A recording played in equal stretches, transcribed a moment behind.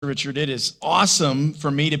Richard, it is awesome for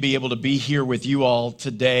me to be able to be here with you all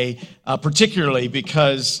today, particularly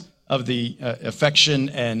because of the affection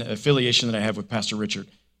and affiliation that I have with Pastor Richard.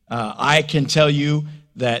 I can tell you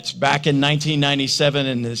that back in 1997,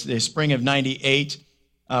 in the spring of 98,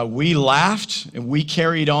 we laughed and we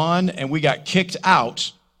carried on and we got kicked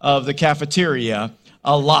out of the cafeteria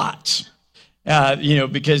a lot.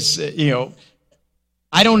 Because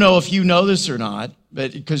I don't know if you know this or not,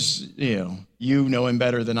 but because, you know him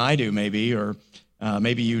better than I do, maybe, or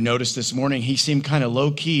maybe you noticed this morning he seemed kind of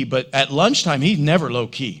low-key, but at lunchtime, he's never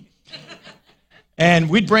low-key. And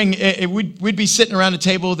we'd be sitting around a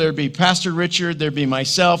table, there'd be Pastor Richard, there'd be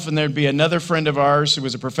myself, and there'd be another friend of ours who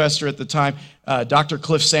was a professor at the time, Dr.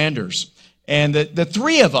 Cliff Sanders. And the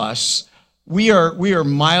three of us, we are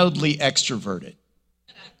mildly extroverted.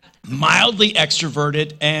 Mildly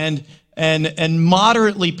extroverted and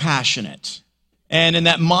moderately passionate. And in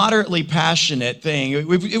that moderately passionate thing, it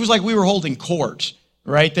was like we were holding court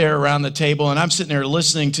right there around the table. And I'm sitting there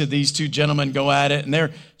listening to these two gentlemen go at it. And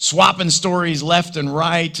they're swapping stories left and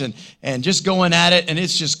right and just going at it. And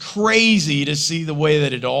it's just crazy to see the way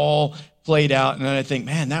that it all played out. And then I think,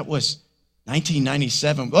 man, that was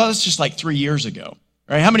 1997. Well, it's just like 3 years ago.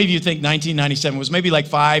 Right? How many of you think 1997 was maybe like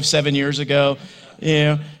 5-7 years ago?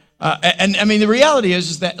 And I mean, the reality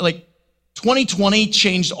is that like 2020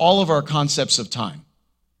 changed all of our concepts of time.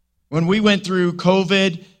 When we went through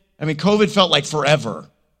COVID, COVID felt like forever.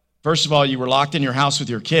 First of all, you were locked in your house with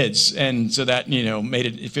your kids, and so that, made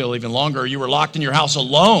it feel even longer. You were locked in your house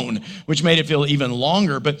alone, which made it feel even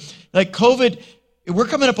longer. But like COVID, we're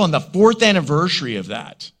coming up on the 4th anniversary of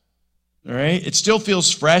that. All right? It still feels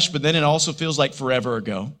fresh, but then it also feels like forever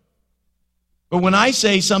ago. But when I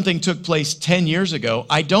say something took place 10 years ago,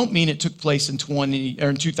 I don't mean it took place in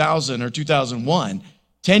 2000 or 2001.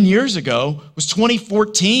 10 years ago was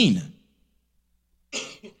 2014.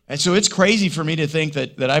 And so it's crazy for me to think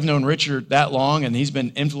that I've known Richard that long and he's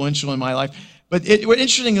been influential in my life. But what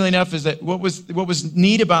interestingly enough is that what was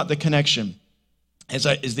neat about the connection as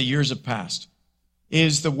the years have passed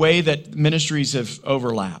is the way that ministries have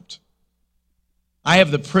overlapped. I have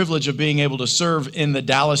the privilege of being able to serve in the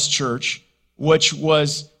Dallas church, which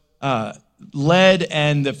was led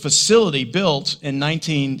and the facility built in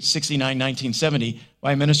 1969, 1970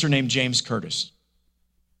 by a minister named James Curtis.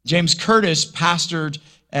 James Curtis pastored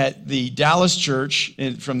at the Dallas church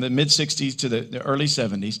from the mid-60s to the early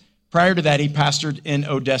 70s. Prior to that, he pastored in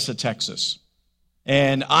Odessa, Texas.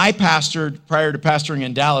 And I pastored, prior to pastoring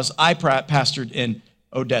in Dallas, I pastored in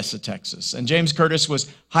Odessa, Texas. And James Curtis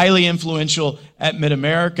was highly influential at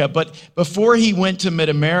Mid-America. But before he went to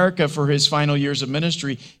Mid-America for his final years of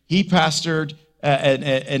ministry, he pastored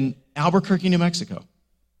in Albuquerque, New Mexico,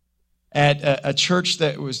 at a church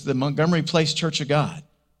that was the Montgomery Place Church of God,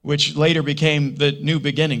 which later became the New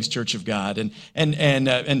Beginnings Church of God. And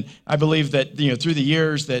I believe that through the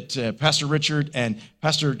years that Pastor Richard and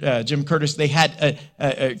Pastor Jim Curtis, they had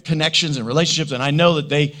connections and relationships, and I know that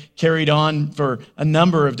they carried on for a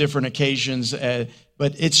number of different occasions.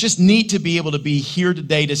 But it's just neat to be able to be here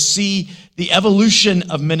today to see the evolution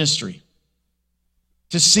of ministry,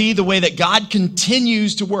 to see the way that God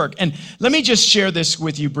continues to work. And let me just share this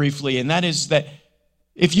with you briefly, and that is that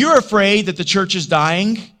if you're afraid that the church is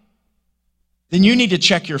dying, then you need to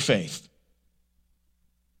check your faith.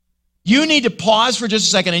 You need to pause for just a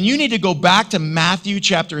second, and you need to go back to Matthew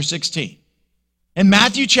chapter 16. In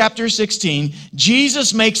Matthew chapter 16,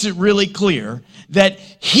 Jesus makes it really clear that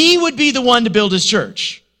he would be the one to build his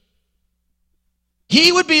church.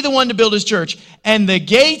 He would be the one to build his church, and the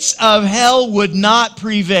gates of hell would not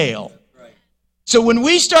prevail. So when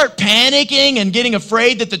we start panicking and getting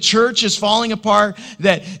afraid that the church is falling apart,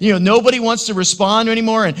 that nobody wants to respond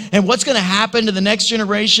anymore, and what's going to happen to the next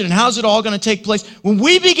generation, and how's it all going to take place? When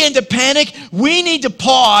we begin to panic, we need to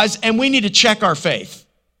pause and we need to check our faith.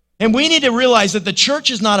 And we need to realize that the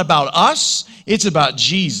church is not about us, it's about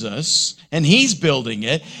Jesus, and he's building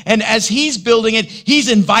it. And as he's building it,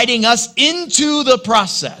 he's inviting us into the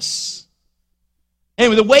process.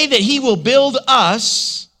 And the way that he will build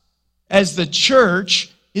us as the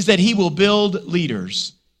church is that he will build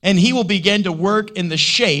leaders, and he will begin to work in the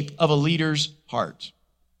shape of a leader's heart.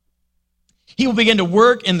 He will begin to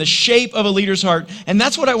work in the shape of a leader's heart, and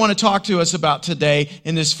that's what I want to talk to us about today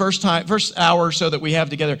in this first hour or so that we have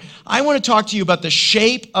together. I want to talk to you about the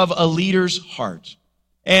shape of a leader's heart.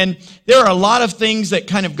 And there are a lot of things that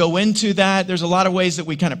kind of go into that. There's a lot of ways that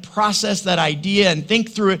we kind of process that idea and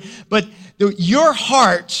think through it, but your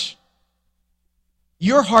heart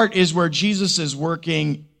is where Jesus is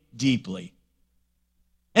working deeply.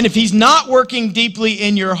 And if he's not working deeply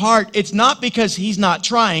in your heart, it's not because he's not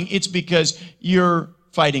trying, it's because you're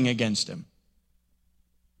fighting against him.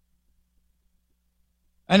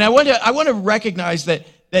 And I want to recognize that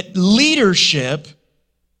leadership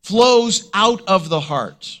flows out of the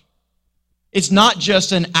heart. It's not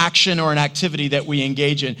just an action or an activity that we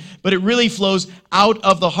engage in, but it really flows out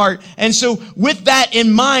of the heart. And so with that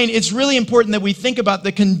in mind, it's really important that we think about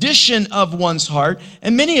the condition of one's heart.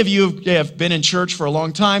 And many of you have been in church for a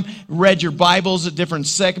long time, read your Bibles at different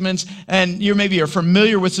segments, and you maybe are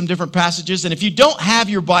familiar with some different passages. And if you don't have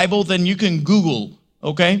your Bible, then you can Google,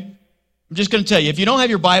 okay? I'm just going to tell you, if you don't have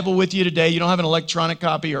your Bible with you today, you don't have an electronic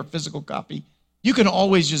copy or a physical copy, you can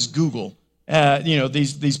always just Google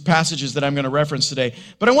these passages that I'm going to reference today.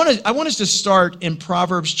 But I want us to start in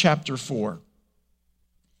Proverbs chapter 4.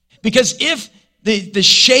 Because if the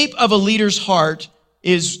shape of a leader's heart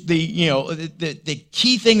is the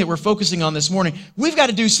key thing that we're focusing on this morning, we've got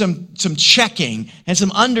to do some checking and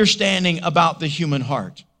some understanding about the human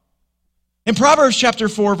heart. In Proverbs chapter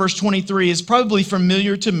 4, verse 23 is probably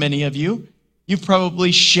familiar to many of you. You've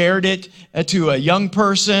probably shared it to a young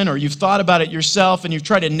person, or you've thought about it yourself and you've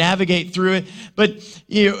tried to navigate through it. But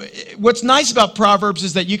what's nice about Proverbs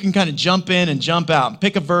is that you can kind of jump in and jump out,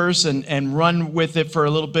 pick a verse and run with it for a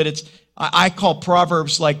little bit. I call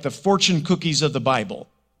Proverbs like the fortune cookies of the Bible.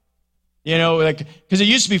 Because it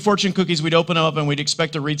used to be fortune cookies, we'd open them up and we'd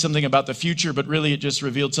expect to read something about the future, but really it just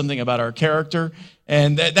revealed something about our character.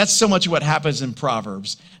 And that's so much what happens in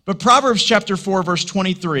Proverbs. But Proverbs chapter 4, verse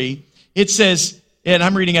 23, it says, and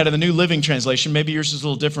I'm reading out of the New Living Translation, maybe yours is a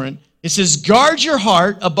little different. It says, guard your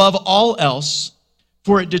heart above all else,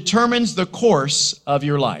 for it determines the course of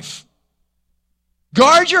your life.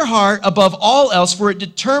 Guard your heart above all else, for it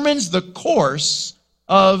determines the course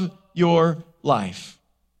of your life.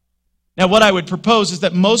 Now, what I would propose is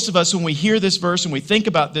that most of us, when we hear this verse and we think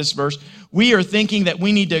about this verse, we are thinking that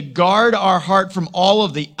we need to guard our heart from all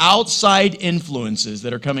of the outside influences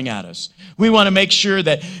that are coming at us. We want to make sure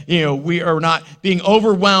that, we are not being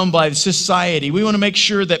overwhelmed by society. We want to make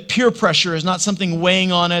sure that peer pressure is not something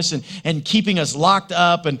weighing on us and keeping us locked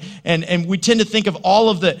up. And we tend to think of all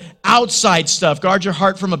of the outside stuff. Guard your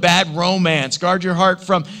heart from a bad romance. Guard your heart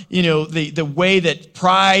from, the way that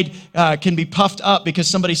pride can be puffed up because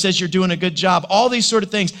somebody says you're doing a good job. All these sort of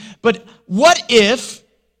things. But what if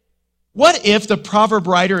the proverb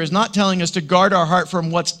writer is not telling us to guard our heart from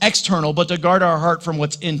what's external, but to guard our heart from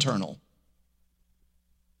what's internal?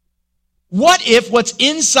 What if what's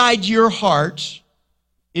inside your heart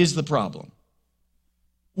is the problem?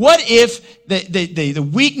 What if the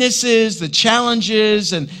weaknesses, the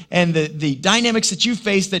challenges, and the dynamics that you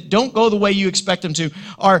face that don't go the way you expect them to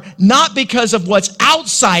are not because of what's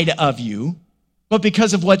outside of you, but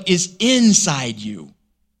because of what is inside you?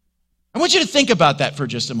 I want you to think about that for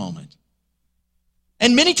just a moment.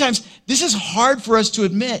 And many times, this is hard for us to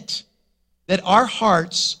admit, that our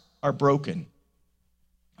hearts are broken.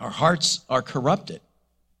 Our hearts are corrupted.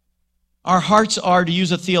 Our hearts are, to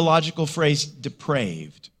use a theological phrase,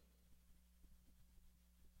 depraved.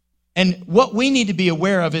 And what we need to be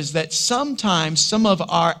aware of is that sometimes some of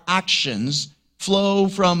our actions flow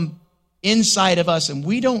from inside of us, and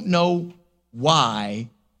we don't know why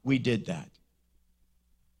we did that.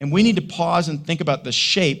 And we need to pause and think about the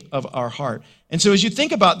shape of our heart. And so as you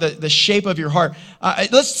think about the shape of your heart,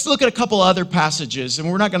 let's look at a couple other passages. And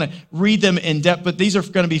we're not going to read them in depth, but these are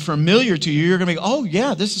going to be familiar to you. You're going to be, oh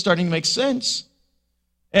yeah, this is starting to make sense.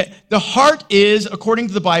 The heart is, according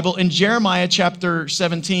to the Bible, in Jeremiah chapter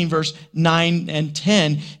 17, verse 9 and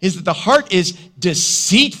 10, is that the heart is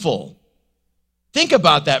deceitful. Think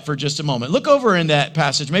about that for just a moment. Look over in that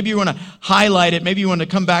passage. Maybe you want to highlight it. Maybe you want to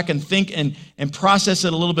come back and think and process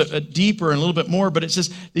it a little bit deeper and a little bit more. But it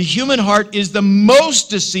says, the human heart is the most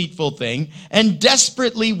deceitful thing and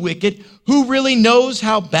desperately wicked. Who really knows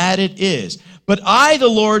how bad it is? But I, the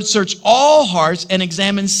Lord, search all hearts and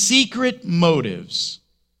examine secret motives.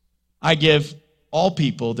 I give all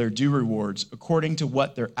people their due rewards according to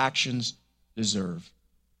what their actions deserve.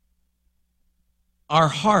 Our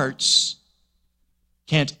hearts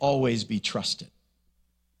can't always be trusted.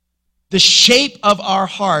 The shape of our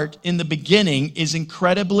heart in the beginning is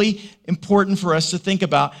incredibly important for us to think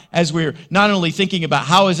about as we're not only thinking about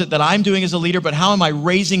how is it that I'm doing as a leader, but how am I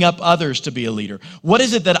raising up others to be a leader? What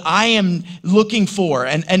is it that I am looking for?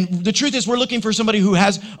 And the truth is we're looking for somebody who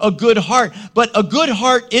has a good heart, but a good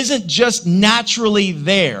heart isn't just naturally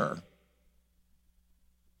there.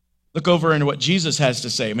 Look over into what Jesus has to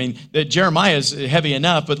say. I mean, Jeremiah is heavy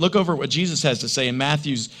enough, but look over what Jesus has to say in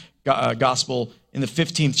Matthew's gospel in the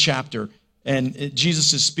 15th chapter. And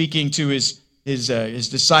Jesus is speaking to his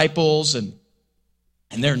disciples, and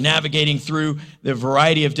And they're navigating through the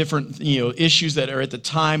variety of different issues that are at the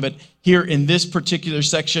time. But here in this particular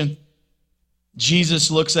section,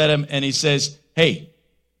 Jesus looks at him and he says, hey,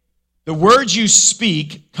 the words you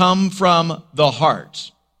speak come from the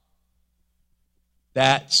heart.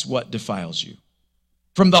 That's what defiles you.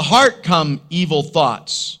 From the heart come evil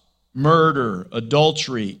thoughts, murder,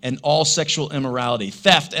 adultery, and all sexual immorality,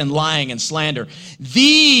 theft and lying and slander.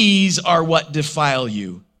 These are what defile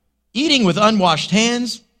you. Eating with unwashed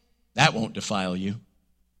hands, that won't defile you.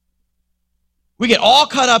 We get all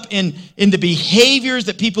caught up in the behaviors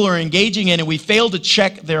that people are engaging in, and we fail to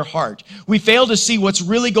check their heart. We fail to see what's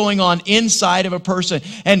really going on inside of a person.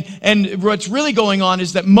 And what's really going on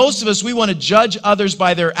is that most of us, we want to judge others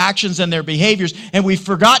by their actions and their behaviors, and we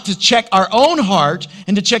forgot to check our own heart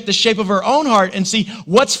and to check the shape of our own heart and see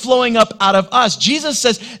what's flowing up out of us. Jesus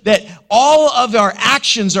says that all of our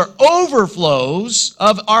actions are overflows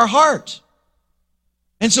of our heart.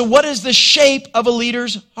 And so what is the shape of a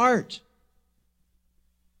leader's heart?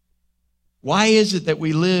 Why is it that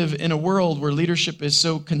we live in a world where leadership is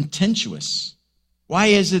so contentious? Why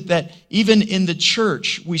is it that even in the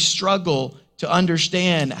church we struggle to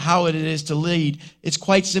understand how it is to lead? It's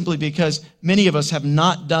quite simply because many of us have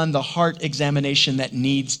not done the heart examination that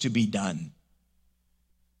needs to be done.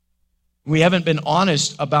 We haven't been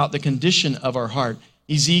honest about the condition of our heart.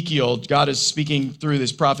 Ezekiel, God is speaking through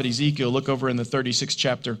this prophet Ezekiel. Look over in the 36th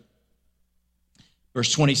chapter,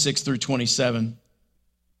 verse 26 through 27.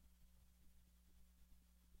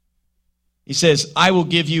 He says, I will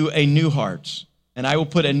give you a new heart, and I will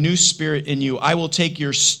put a new spirit in you. I will take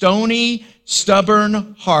your stony,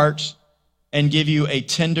 stubborn heart and give you a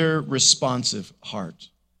tender, responsive heart.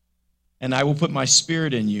 And I will put my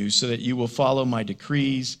spirit in you so that you will follow my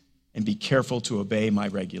decrees and be careful to obey my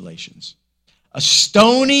regulations. A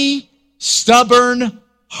stony, stubborn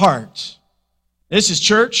heart. This is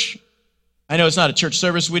church. I know it's not a church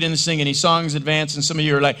service. We didn't sing any songs in advance, and some of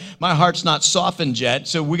you are like, my heart's not softened yet.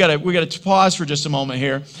 So we got to pause for just a moment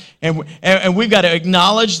here, and we've got to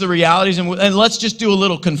acknowledge the realities, and let's just do a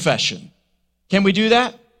little confession. Can we do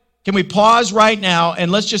that? Can we pause right now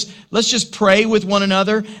and let's just pray with one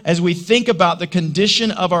another as we think about the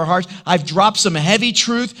condition of our hearts? I've dropped some heavy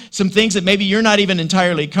truth, some things that maybe you're not even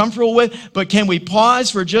entirely comfortable with, but can we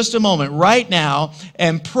pause for just a moment right now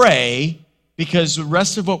and pray? Because the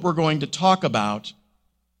rest of what we're going to talk about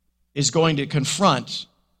is going to confront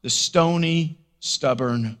the stony,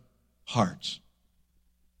 stubborn heart.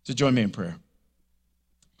 So join me in prayer.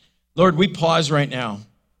 Lord, we pause right now,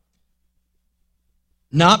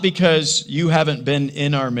 not because you haven't been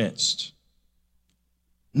in our midst,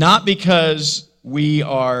 not because we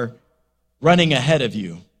are running ahead of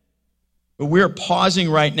you, but we're pausing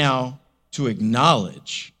right now to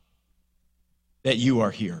acknowledge that you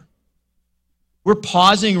are here. We're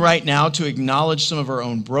pausing right now to acknowledge some of our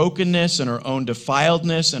own brokenness and our own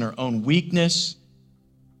defiledness and our own weakness,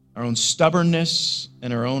 our own stubbornness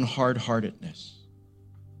and our own hard-heartedness.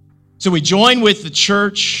 So we join with the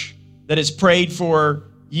church that has prayed for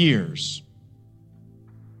years.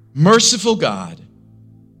 Merciful God,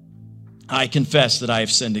 I confess that I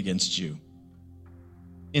have sinned against you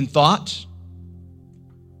in thought,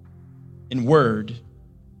 in word,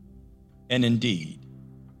 and in deed.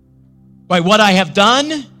 By what I have done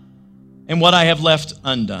and what I have left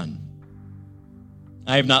undone.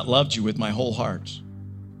 I have not loved you with my whole heart.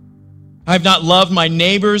 I have not loved my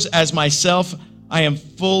neighbors as myself. I am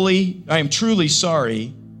truly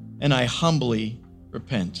sorry, and I humbly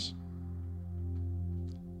repent.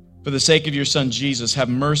 For the sake of your Son, Jesus, have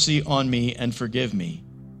mercy on me and forgive me,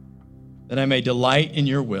 that I may delight in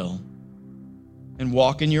your will and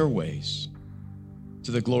walk in your ways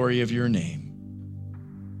to the glory of your name.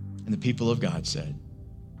 And the people of God said,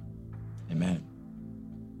 amen.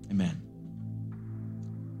 Amen.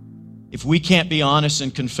 If we can't be honest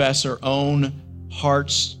and confess our own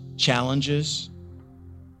heart's challenges,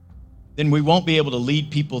 then we won't be able to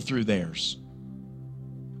lead people through theirs.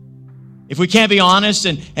 If we can't be honest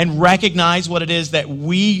and recognize what it is that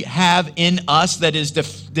we have in us that is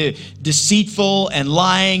deceitful and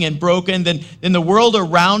lying and broken, then the world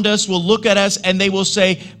around us will look at us and they will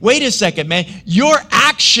say, wait a second, man, your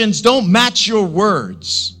actions don't match your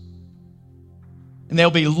words. And they'll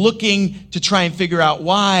be looking to try and figure out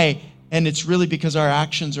why. And it's really because our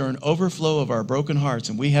actions are an overflow of our broken hearts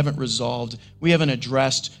and we haven't resolved, we haven't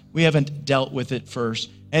addressed, we haven't dealt with it first.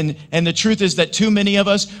 And the truth is that too many of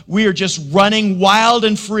us, we are just running wild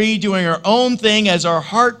and free, doing our own thing as our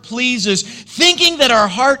heart pleases, thinking that our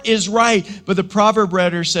heart is right. But the proverb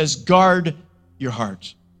writer says, guard your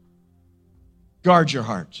heart. Guard your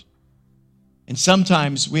heart. And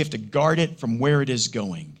sometimes we have to guard it from where it is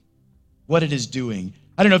going, what it is doing.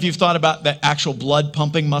 I don't know if you've thought about the actual blood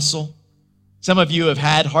pumping muscle. Some of you have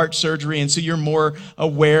had heart surgery, and so you're more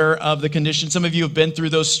aware of the condition. Some of you have been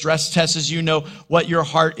through those stress tests, as you know what your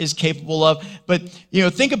heart is capable of. But,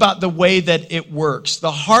 think about the way that it works. The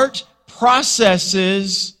heart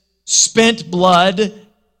processes spent blood,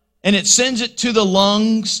 and it sends it to the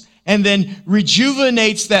lungs, and then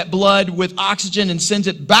rejuvenates that blood with oxygen and sends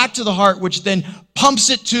it back to the heart, which then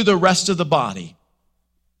pumps it to the rest of the body.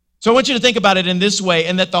 So I want you to think about it in this way,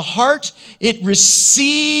 and that the heart, it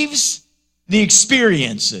receives the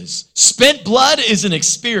experiences. Spent blood is an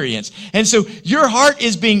experience. And so your heart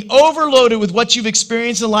is being overloaded with what you've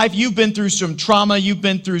experienced in life. You've been through some trauma. You've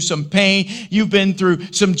been through some pain. You've been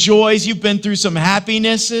through some joys. You've been through some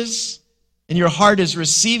happinesses. And your heart is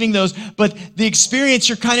receiving those. But the experience,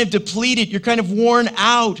 you're kind of depleted. You're kind of worn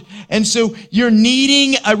out. And so you're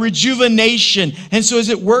needing a rejuvenation. And so as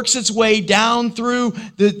it works its way down through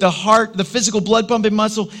the heart, the physical blood pumping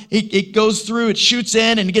muscle, it goes through, it shoots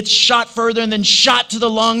in, and it gets shot further and then shot to the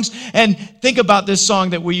lungs. And think about this song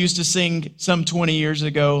that we used to sing some 20 years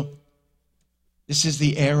ago. This is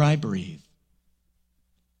the air I breathe.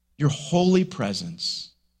 Your holy presence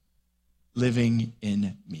living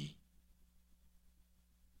in me.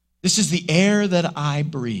 This is the air that I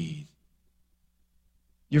breathe.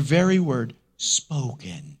 Your very word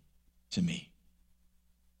spoken to me.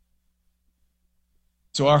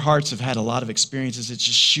 So our hearts have had a lot of experiences. It's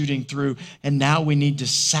just shooting through. And now we need to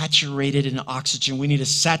saturate it in oxygen. We need to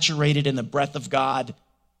saturate it in the breath of God.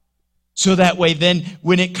 So that way then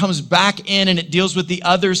when it comes back in and it deals with the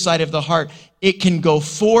other side of the heart, it can go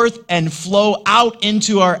forth and flow out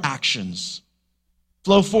into our actions.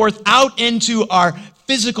 Flow forth out into our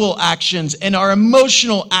physical actions and our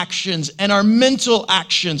emotional actions and our mental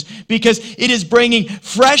actions, because it is bringing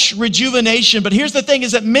fresh rejuvenation. But here's the thing,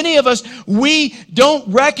 is that many of us, we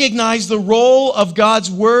don't recognize the role of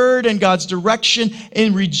God's word and God's direction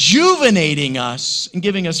in rejuvenating us and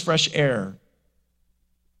giving us fresh air.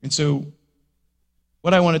 And so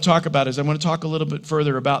what I want to talk about is I want to talk a little bit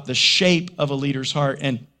further about the shape of a leader's heart.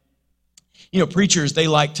 And, preachers, they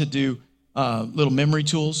like to do little memory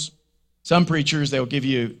tools. Some preachers, they'll give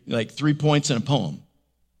you like 3 points in a poem.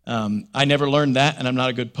 I never learned that, and I'm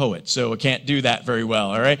not a good poet, so I can't do that very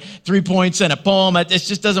well, all right? 3 points in a poem, it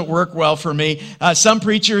just doesn't work well for me. Some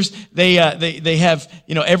preachers, they have,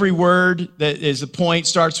 every word that is a point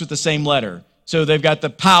starts with the same letter. So they've got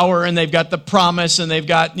the power, and they've got the promise, and they've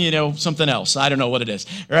got, something else. I don't know what it is,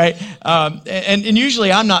 right? And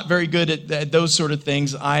usually I'm not very good at those sort of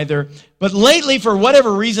things either. But lately, for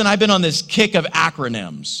whatever reason, I've been on this kick of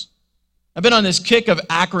acronyms. I've been on this kick of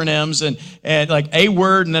acronyms and like a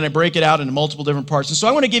word, and then I break it out into multiple different parts. And so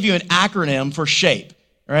I want to give you an acronym for shape,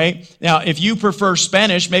 right? Now, if you prefer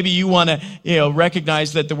Spanish, maybe you want to,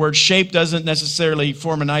 recognize that the word shape doesn't necessarily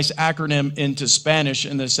form a nice acronym into Spanish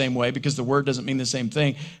in the same way, because the word doesn't mean the same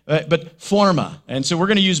thing, but forma. And so we're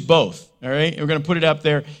going to use both, all right? We're going to put it up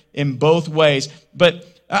there in both ways.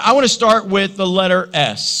 But I want to start with the letter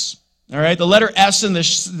S. All right, the letter S in the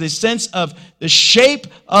sense of the shape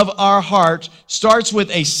of our heart starts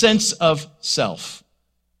with a sense of self.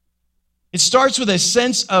 It starts with a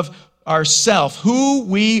sense of ourself, who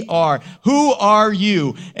we are. Who are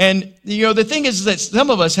you? And, the thing is that some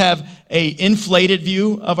of us have an inflated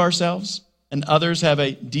view of ourselves, and others have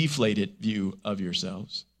a deflated view of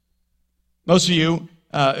yourselves. Most of you,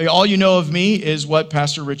 all you know of me is what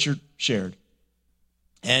Pastor Richard shared.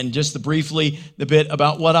 And just the bit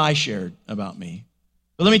about what I shared about me.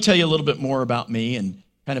 But let me tell you a little bit more about me and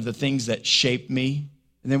kind of the things that shaped me,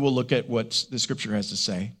 and then we'll look at what the scripture has to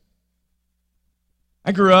say.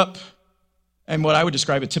 I grew up in what I would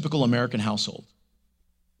describe a typical American household.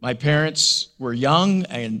 My parents were young,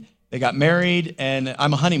 and they got married, and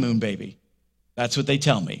I'm a honeymoon baby. That's what they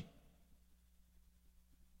tell me.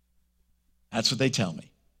 That's what they tell me.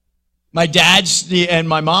 My dad and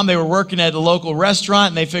my mom, they were working at a local restaurant,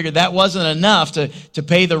 and they figured that wasn't enough to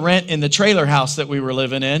pay the rent in the trailer house that we were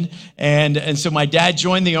living in. And so my dad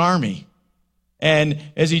joined the Army. And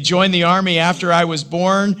as he joined the Army after I was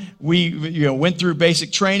born, we went through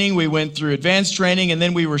basic training, we went through advanced training, and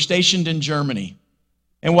then we were stationed in Germany.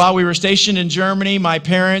 And while we were stationed in Germany, my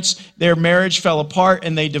parents, their marriage fell apart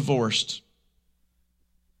and they divorced.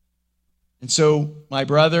 And so my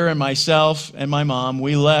brother and myself and my mom,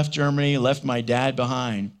 we left Germany, left my dad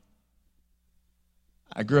behind.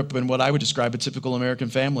 I grew up in what I would describe a typical American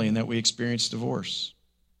family, in that we experienced divorce.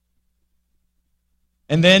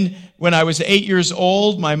 And then when I was 8 years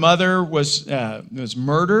old, my mother was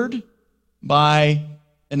murdered by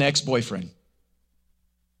an ex-boyfriend.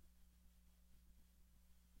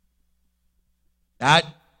 That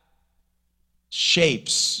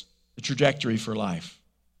shapes the trajectory for life.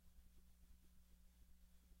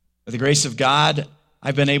 By the grace of God,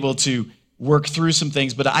 I've been able to work through some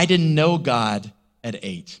things, but I didn't know God at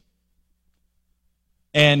 8.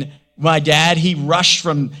 And my dad, he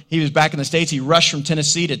was back in the States, he rushed from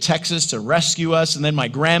Tennessee to Texas to rescue us. And then my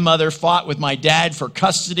grandmother fought with my dad for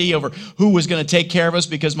custody over who was going to take care of us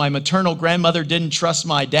because my maternal grandmother didn't trust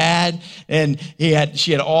my dad. And she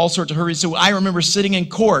had all sorts of hurries. So I remember sitting in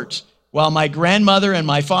court while my grandmother and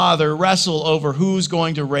my father wrestle over who's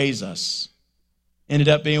going to raise us. Ended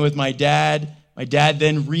up being with my dad. My dad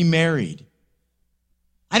then remarried.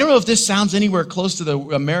 I don't know if this sounds anywhere close to the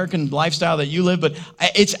American lifestyle that you live, but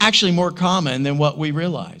it's actually more common than what we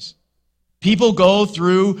realize. People go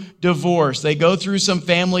through divorce. They go through some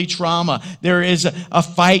family trauma. There is a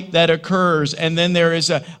fight that occurs, and then there is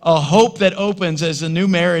a hope that opens as a new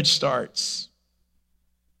marriage starts.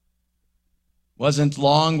 Wasn't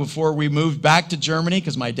long before we moved back to Germany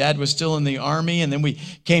because my dad was still in the army, and then we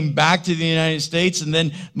came back to the United States, and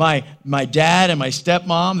then my dad and my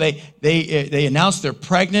stepmom, they announced they're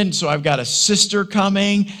pregnant, so I've got a sister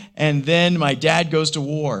coming, and then my dad goes to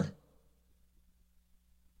war.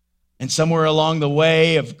 And somewhere along the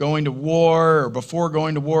way of going to war or before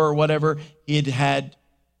going to war or whatever, he had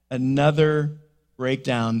another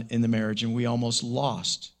breakdown in the marriage, and we almost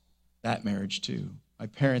lost that marriage too. My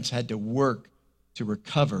parents had to work to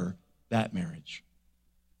recover that marriage.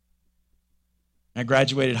 I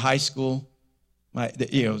graduated high school. A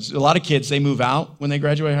lot of kids, they move out when they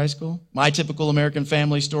graduate high school. My typical American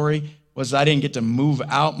family story was I didn't get to move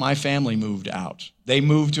out. My family moved out. They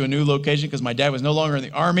moved to a new location because my dad was no longer in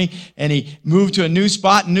the army, and he moved to a new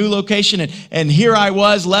spot, new location, and here I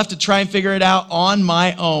was left to try and figure it out on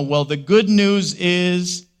my own. Well, the good news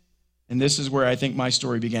is, and this is where I think my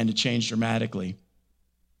story began to change dramatically,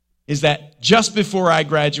 is that just before I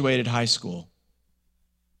graduated high school,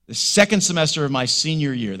 the second semester of my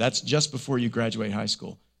senior year, that's just before you graduate high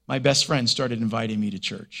school, my best friend started inviting me to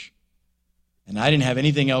church. And I didn't have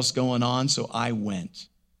anything else going on, so I went.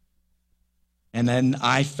 And then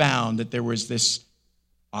I found that there was this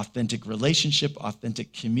authentic relationship,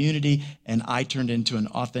 authentic community, and I turned into an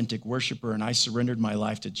authentic worshiper, and I surrendered my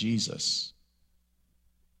life to Jesus.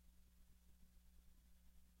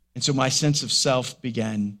 And so my sense of self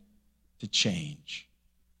began to change.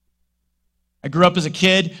 I grew up as a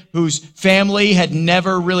kid whose family had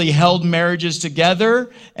never really held marriages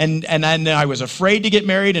together, and I was afraid to get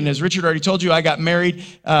married. And as Richard already told you, I got married,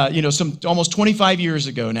 some almost 25 years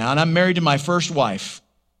ago now, and I'm married to my first wife.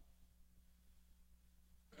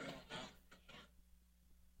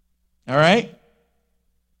 All right?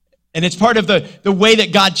 And it's part of the way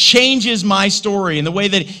that God changes my story and the way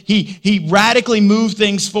that He radically moved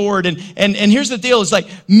things forward. And here's the deal. It's like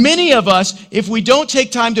many of us, if we don't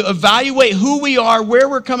take time to evaluate who we are, where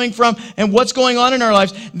we're coming from, and what's going on in our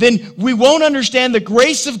lives, then we won't understand the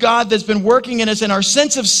grace of God that's been working in us, and our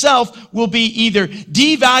sense of self will be either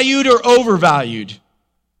devalued or overvalued.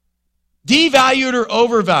 Devalued or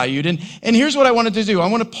overvalued. And here's what I wanted to do. I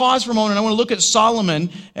want to pause for a moment. I want to look at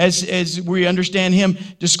Solomon as we understand him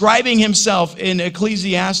describing himself in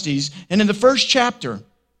Ecclesiastes. And in the first chapter,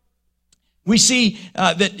 we see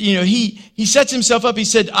that he sets himself up. He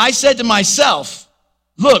said, I said to myself,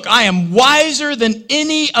 look, I am wiser than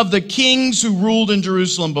any of the kings who ruled in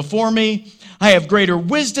Jerusalem before me. I have greater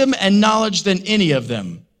wisdom and knowledge than any of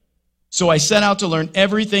them. So I set out to learn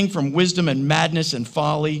everything from wisdom and madness and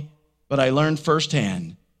folly. But I learned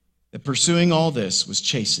firsthand that pursuing all this was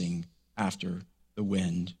chasing after the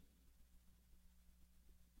wind.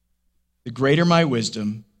 The greater my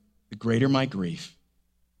wisdom, the greater my grief.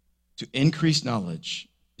 To increase knowledge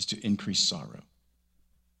is to increase sorrow.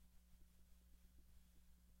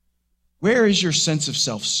 Where is your sense of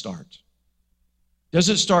self start? Does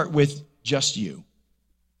it start with just you?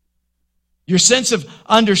 Your sense of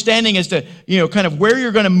understanding as to, kind of where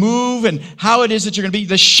you're going to move and how it is that you're going to be.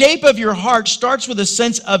 The shape of your heart starts with a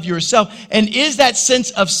sense of yourself. And is that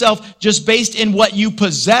sense of self just based in what you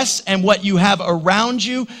possess and what you have around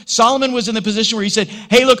you? Solomon was in the position where he said,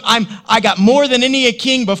 hey, look, I got more than any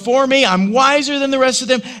king before me. I'm wiser than the rest of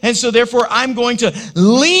them. And so therefore, I'm going to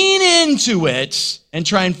lean into it and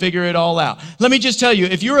try and figure it all out. Let me just tell you,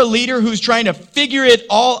 if you're a leader who's trying to figure it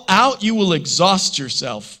all out, you will exhaust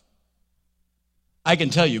yourself. I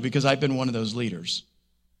can tell you because I've been one of those leaders.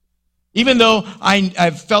 Even though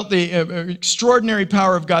I've felt the extraordinary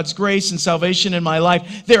power of God's grace and salvation in my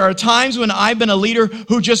life, there are times when I've been a leader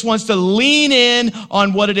who just wants to lean in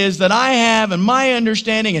on what it is that I have and my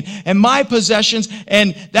understanding and my possessions,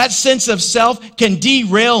 and that sense of self can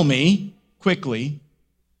derail me quickly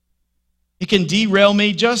It can derail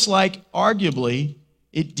me just like, arguably,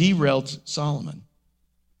 it derailed Solomon.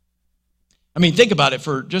 I mean, think about it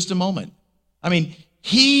for just a moment. I mean,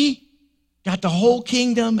 he got the whole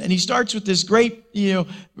kingdom, and he starts with this great,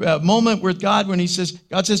 moment with God when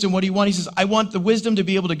God says to him, what do you want? He says, I want the wisdom to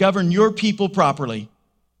be able to govern your people properly.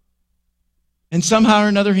 And somehow or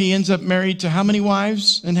another, he ends up married to how many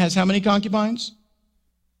wives and has how many concubines?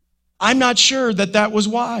 I'm not sure that was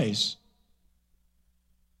wise.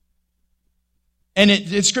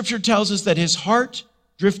 And Scripture tells us that his heart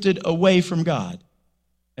drifted away from God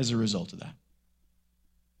as a result of that.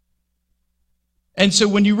 And so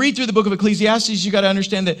when you read through the book of Ecclesiastes, you got to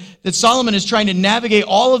understand that Solomon is trying to navigate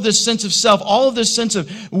all of this sense of self, all of this sense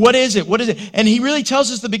of what is it? And he really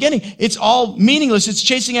tells us at the beginning, it's all meaningless. It's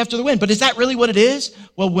chasing after the wind. But is that really what it is?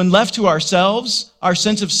 Well, when left to ourselves, our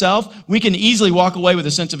sense of self, we can easily walk away with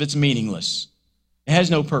a sense of it's meaningless. It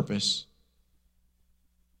has no purpose.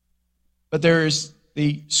 But there's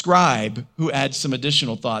the scribe who adds some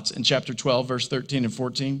additional thoughts in chapter 12, verse 13 and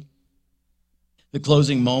 14. The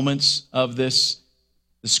closing moments of this,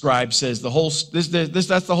 the scribe says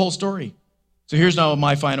that's the whole story. So here's now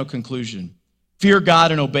my final conclusion. Fear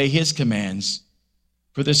God and obey his commands,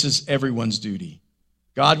 for this is everyone's duty.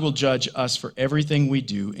 God will judge us for everything we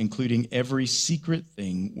do, including every secret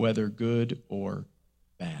thing, whether good or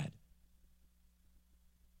bad.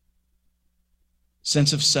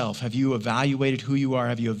 Sense of self. Have you evaluated who you are?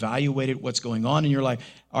 Have you evaluated what's going on in your life?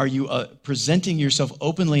 Are you presenting yourself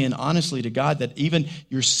openly and honestly to God that even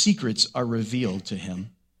your secrets are revealed to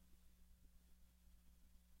him?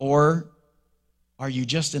 Or are you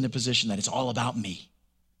just in a position that it's all about me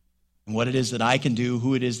and what it is that I can do,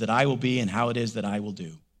 who it is that I will be, and how it is that I will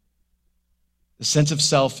do? The sense of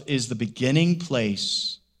self is the beginning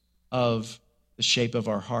place of the shape of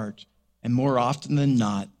our heart. And more often than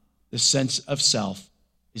not, the sense of self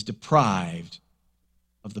is deprived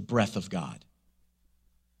of the breath of God.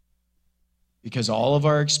 Because all of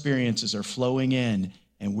our experiences are flowing in,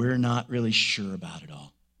 and we're not really sure about it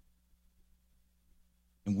all.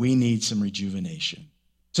 And we need some rejuvenation.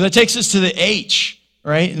 So that takes us to the H,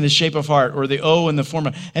 right, in the shape of heart, or the O in the form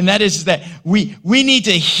of, and that is that we need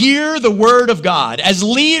to hear the word of God. As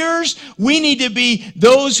leaders, we need to be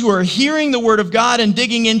those who are hearing the word of God and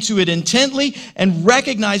digging into it intently and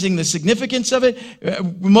recognizing the significance of it.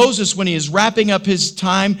 Moses, when he is wrapping up his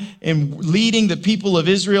time in leading the people of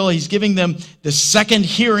Israel, he's giving them the second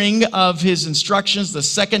hearing of his instructions, the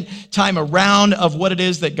second time around of what it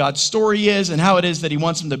is that God's story is and how it is that he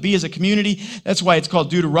wants them to be as a community. That's why it's called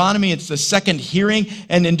Deuteronomy. It's the second hearing.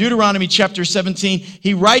 And in Deuteronomy chapter 17,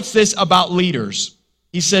 he writes this about leaders.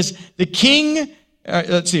 He says, the king,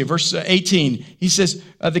 verse 18, he says,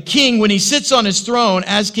 the king, when he sits on his throne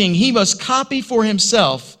as king, he must copy for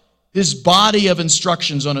himself this body of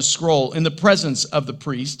instructions on a scroll in the presence of the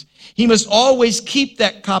priest. He must always keep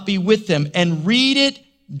that copy with him and read it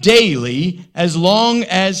daily as long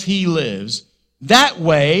as he lives. That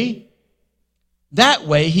way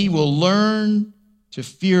he will learn to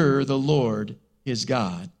fear the Lord his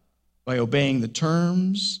God by obeying the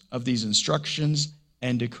terms of these instructions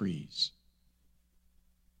and decrees.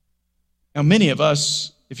 Now, many of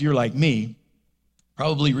us, if you're like me,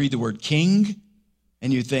 probably read the word king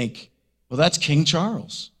and you think, well, that's King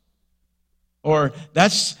Charles. Or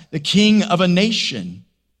that's the king of a nation.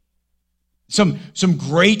 Some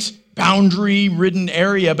great boundary-ridden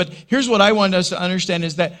area. But here's what I want us to understand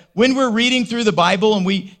is that when we're reading through the Bible and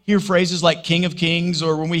we hear phrases like King of Kings,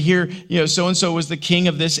 or when we hear, so-and-so was the king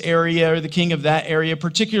of this area or the king of that area,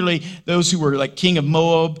 particularly those who were like king of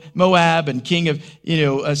Moab and king of,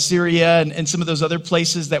 Syria and some of those other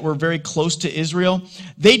places that were very close to Israel,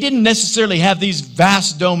 they didn't necessarily have these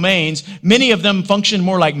vast domains. Many of them functioned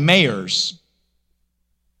more like mayors.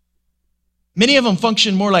 Many of them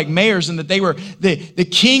functioned more like mayors in that they were the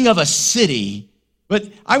king of a city.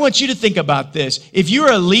 But I want you to think about this. If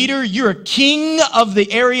you're a leader, you're a king of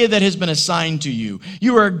the area that has been assigned to you.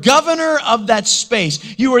 You are a governor of that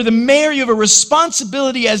space. You are the mayor. You have a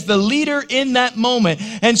responsibility as the leader in that moment.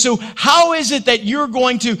 And so how is it that you're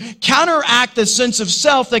going to counteract the sense of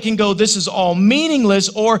self that can go, this is all meaningless,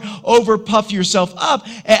 or overpuff yourself up?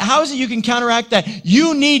 How is it you can counteract that?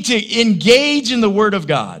 You need to engage in the Word of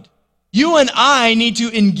God. You and I need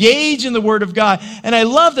to engage in the Word of God. And I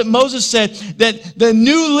love that Moses said that the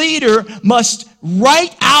new leader must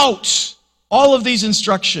write out all of these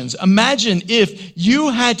instructions. Imagine if you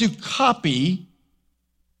had to copy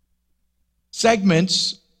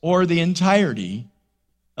segments or the entirety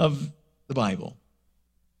of the Bible.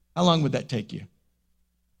 How long would that take you?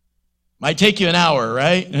 Might take you an hour,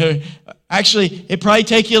 right? Actually, it probably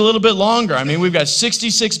take you a little bit longer. I mean, we've got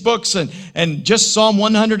 66 books, and just Psalm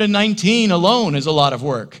 119 alone is a lot of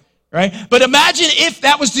work, right? But imagine if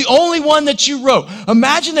that was the only one that you wrote.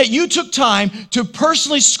 Imagine that you took time to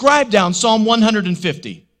personally scribe down Psalm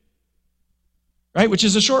 150, right, which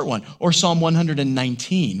is a short one, or Psalm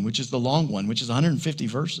 119, which is the long one, which is 150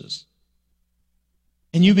 verses.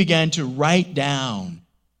 And you began to write down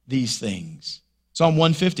these things. Psalm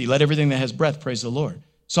 150, let everything that has breath praise the Lord.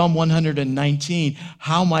 Psalm 119,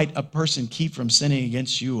 how might a person keep from sinning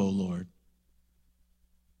against you, O Lord?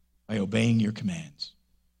 By obeying your commands.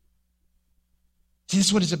 See, this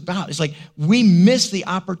is what it's about. It's like we miss the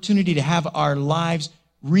opportunity to have our lives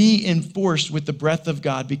reinforced with the breath of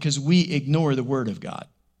God because we ignore the Word of God.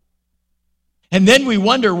 And then we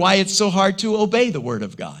wonder why it's so hard to obey the Word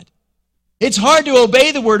of God. It's hard to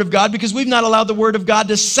obey the Word of God because we've not allowed the Word of God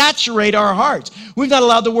to saturate our hearts. We've not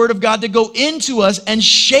allowed the Word of God to go into us and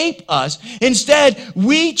shape us. Instead,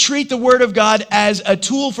 we treat the Word of God as a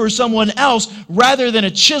tool for someone else rather than a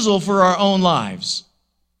chisel for our own lives.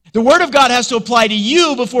 The Word of God has to apply to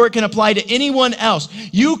you before it can apply to anyone else.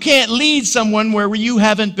 You can't lead someone where you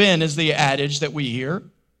haven't been, is the adage that we hear.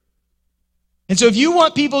 And so if you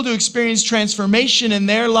want people to experience transformation in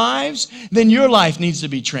their lives, then your life needs to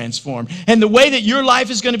be transformed. And the way that your life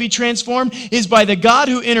is going to be transformed is by the God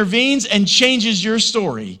who intervenes and changes your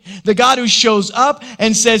story. The God who shows up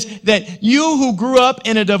and says that you who grew up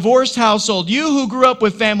in a divorced household, you who grew up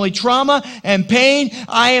with family trauma and pain,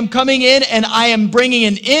 I am coming in and I am bringing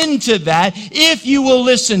an end to that if you will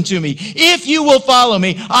listen to me. If you will follow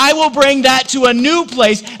me, I will bring that to a new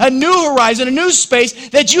place, a new horizon, a new space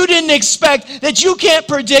that you didn't expect, that you can't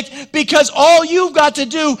predict, because all you've got to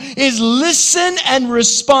do is listen and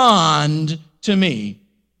respond to me,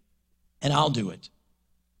 and I'll do it.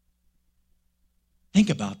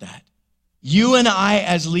 Think about that. You and I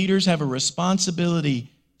as leaders have a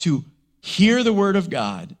responsibility to hear the Word of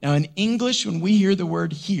God. Now in English, when we hear the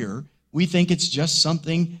word hear, we think it's just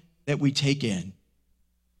something that we take in.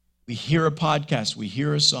 We hear a podcast, we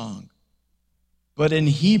hear a song. But in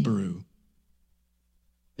Hebrew,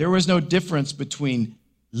 there was no difference between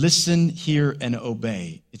listen, hear, and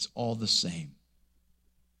obey. It's all the same.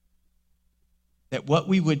 That what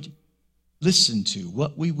we would listen to,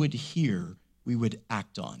 what we would hear, we would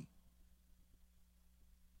act on.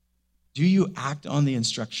 Do you act on the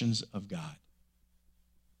instructions of God?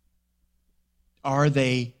 Are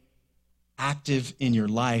they active in your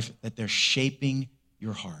life that they're shaping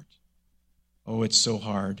your heart? Oh, it's so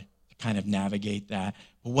hard to kind of navigate that.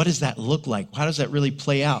 Well, what does that look like? How does that really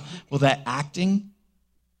play out? Well, that acting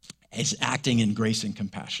is acting in grace and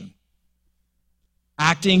compassion.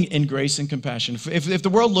 Acting in grace and compassion. If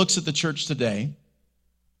the world looks at the church today,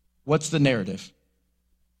 what's the narrative?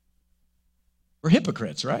 We're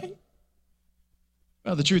hypocrites, right?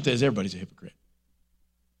 Well, the truth is everybody's a hypocrite.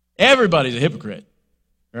 Everybody's a hypocrite,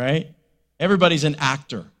 right? Everybody's an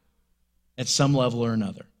actor at some level or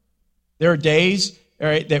another. There are days, all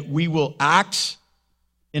right, that we will act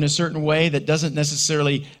in a certain way that doesn't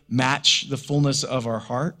necessarily match the fullness of our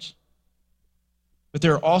heart. But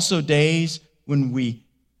there are also days when we,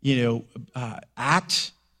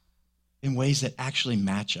 act in ways that actually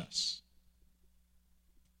match us.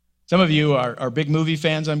 Some of you are big movie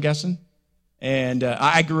fans, I'm guessing. And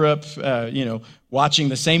I grew up, watching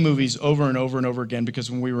the same movies over and over and over again, because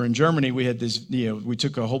when we were in Germany, we had this, we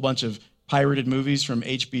took a whole bunch of pirated movies from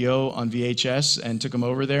HBO on VHS and took them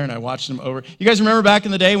over there, and I watched them over. You guys remember back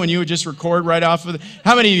in the day when you would just record right off of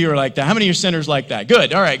how many of you are like that? How many of your sinners like that?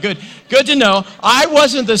 Good. All right, good. Good to know. I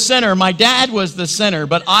wasn't the sinner. My dad was the sinner,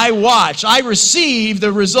 but I watched. I received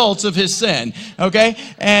the results of his sin, okay?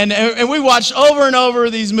 And we watched over and over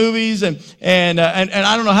these movies, and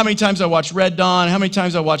I don't know how many times I watched Red Dawn, how many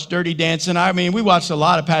times I watched Dirty Dancing. I mean, we watched a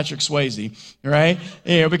lot of Patrick Swayze, right?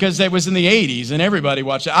 Because it was in the 80s, and everybody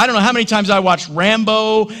watched it. I don't know how many times I watched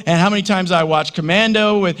Rambo, and how many times I watched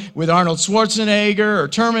Commando with Arnold Schwarzenegger, or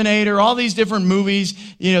Terminator, all these different movies,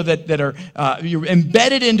 that are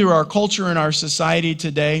embedded into our culture and our society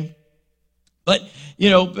today. But,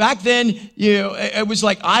 back then, it was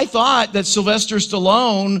like I thought that Sylvester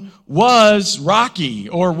Stallone was Rocky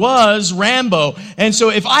or was Rambo. And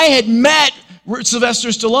so if I had met Sylvester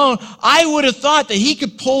Stallone, I would have thought that he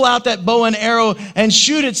could pull out that bow and arrow and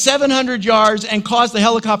shoot at 700 yards and cause the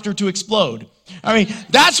helicopter to explode. I mean,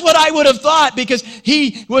 that's what I would have thought, because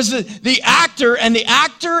he was the actor, and the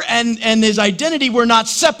actor and his identity were not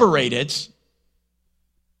separated.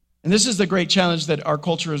 And this is the great challenge that our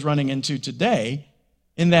culture is running into today,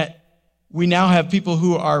 in that we now have people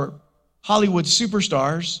who are Hollywood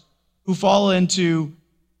superstars who fall into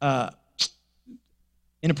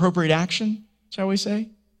inappropriate action, shall we say.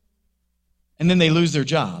 And then they lose their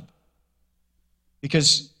job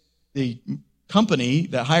because the company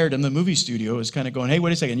that hired them, the movie studio, is kind of going, hey,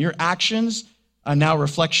 wait a second, your actions are now a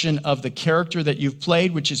reflection of the character that you've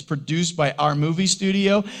played, which is produced by our movie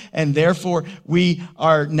studio, and therefore we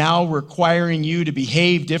are now requiring you to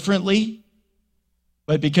behave differently,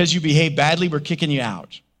 but because you behave badly, we're kicking you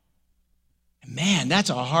out. Man, that's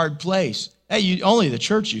a hard place. Hey, only the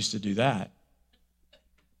church used to do that.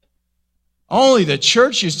 Only the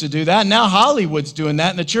church used to do that. Now Hollywood's doing that,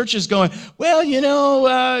 and the church is going, well,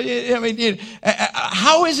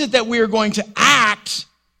 how is it that we are going to act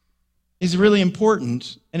is really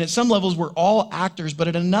important. And at some levels, we're all actors, but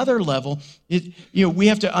at another level, we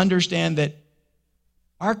have to understand that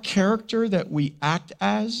our character that we act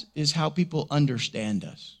as is how people understand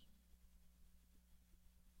us.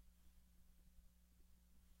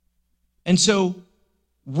 And so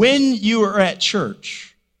when you are at church,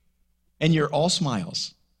 and you're all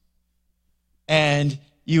smiles, and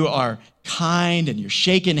you are kind, and you're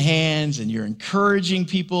shaking hands, and you're encouraging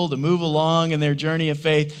people to move along in their journey of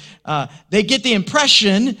faith, they get the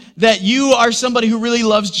impression that you are somebody who really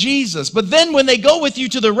loves Jesus. But then when they go with you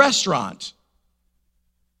to the restaurant,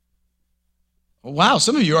 wow,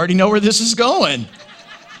 some of you already know where this is going.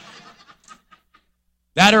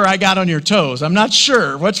 That or I got on your toes. I'm not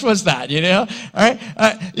sure. Which was that, All right?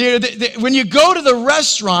 When you go to the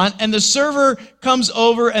restaurant and the server comes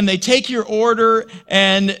over and they take your order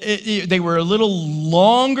and they were a little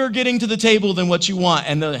longer getting to the table than what you want,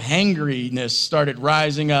 and the hangriness started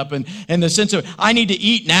rising up, and the sense of, I need to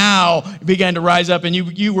eat now, began to rise up, and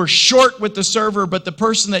you were short with the server, but the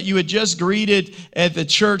person that you had just greeted at the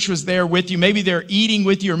church was there with you. Maybe they're eating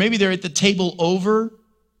with you, or maybe they're at the table over,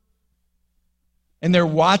 and they're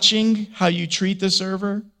watching how you treat the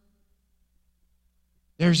server.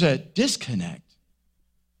 There's a disconnect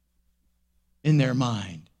in their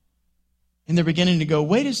mind. And they're beginning to go,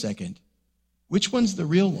 wait a second, which one's the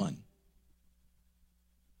real one?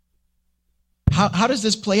 How does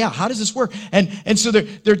this play out? How does this work? And so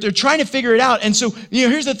they're trying to figure it out. And so,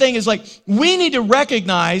 here's the thing is, like, we need to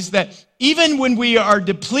recognize that even when we are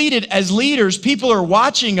depleted as leaders, people are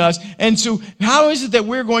watching us. And so how is it that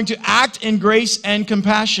we're going to act in grace and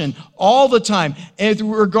compassion all the time, and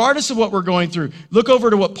regardless of what we're going through? Look over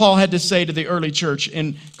to what Paul had to say to the early church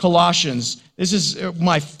in Colossians. This is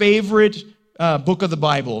my favorite book of the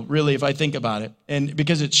Bible, really, if I think about it. And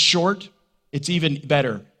because it's short, it's even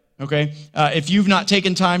better. Okay, if you've not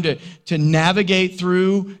taken time to navigate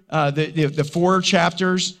through the 4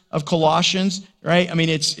 chapters of Colossians, right? I mean,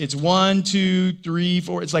 it's 1, 2, 3,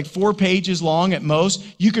 4. It's like 4 pages long at most.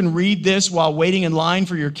 You can read this while waiting in line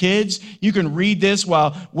for your kids. You can read this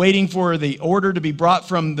while waiting for the order to be brought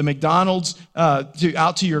from the McDonald's out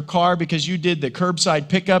to your car because you did the curbside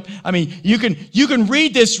pickup. I mean, you can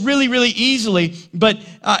read this really, really easily, but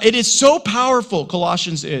it is so powerful.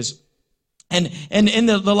 Colossians is. And in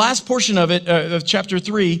the last portion of it, of chapter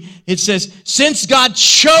 3, it says, since God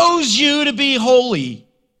chose you to be holy,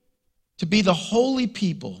 to be the holy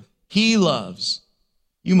people he loves,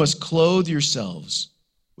 you must clothe yourselves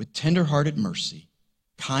with tender-hearted mercy,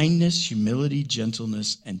 kindness, humility,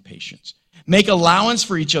 gentleness, and patience. Make allowance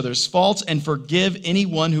for each other's faults and forgive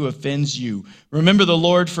anyone who offends you. Remember, the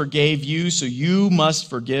Lord forgave you, so you must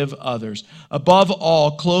forgive others. Above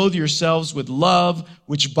all, clothe yourselves with love,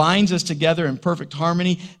 which binds us together in perfect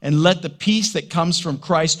harmony, and let the peace that comes from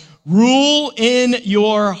Christ rule in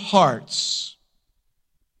your hearts.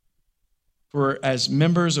 For as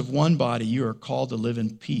members of one body, you are called to live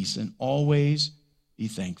in peace and always be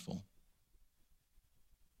thankful.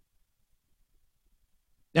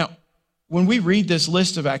 Now, when we read this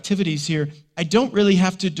list of activities here, I don't really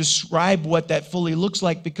have to describe what that fully looks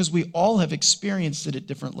like because we all have experienced it at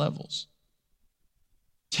different levels.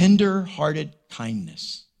 Tender-hearted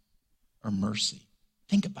kindness or mercy.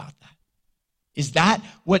 Think about that. Is that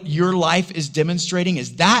what your life is demonstrating?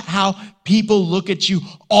 Is that how people look at you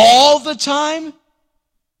all the time?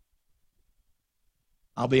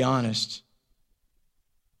 I'll be honest.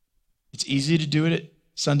 It's easy to do it at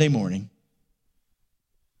Sunday morning.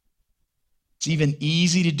 It's even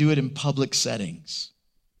easy to do it in public settings,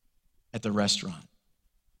 at the restaurant.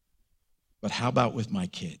 But how about with my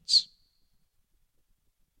kids?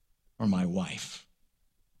 Or my wife?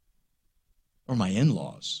 Or my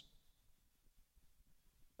in-laws?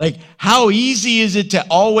 Like, how easy is it to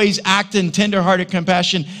always act in tender-hearted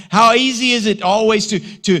compassion? How easy is it always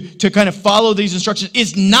to kind of follow these instructions?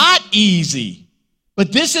 It's not easy,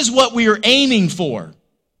 but this is what we are aiming for.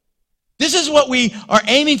 This is what we are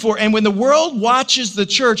aiming for. And when the world watches the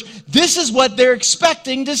church, this is what they're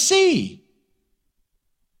expecting to see.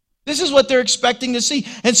 This is what they're expecting to see.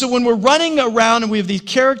 And so when we're running around and we have these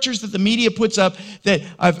characters that the media puts up that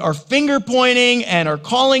are finger pointing and are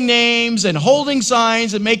calling names and holding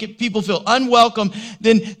signs and make people feel unwelcome,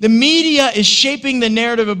 then the media is shaping the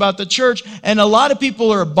narrative about the church, and a lot of people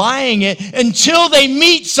are buying it until they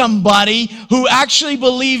meet somebody who actually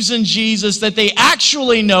believes in Jesus, that they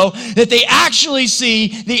actually know, that they actually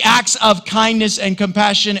see the acts of kindness and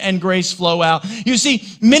compassion and grace flow out. You see,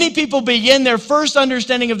 many people begin their first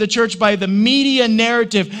understanding of the church by the media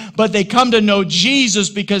narrative, but they come to know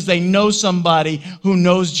Jesus because they know somebody who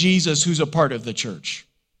knows Jesus who's a part of the church.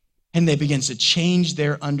 And they begin to change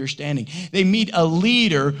their understanding. They meet a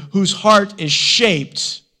leader whose heart is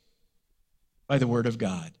shaped by the Word of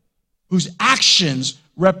God, whose actions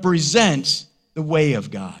represent the way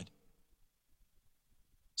of God.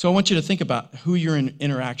 So I want you to think about who you're in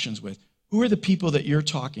interactions with. Who are the people that you're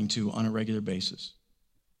talking to on a regular basis?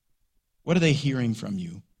 What are they hearing from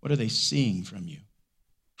you? What are they seeing from you?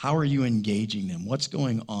 How are you engaging them? What's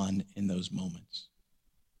going on in those moments?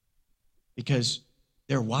 Because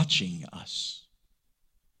they're watching us.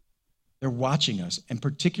 They're watching us. And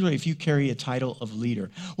particularly if you carry a title of leader.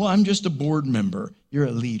 Well, I'm just a board member. You're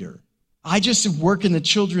a leader. I just work in the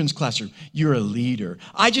children's classroom. You're a leader.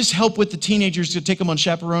 I just help with the teenagers to take them on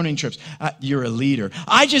chaperoning trips. You're a leader.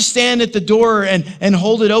 I just stand at the door and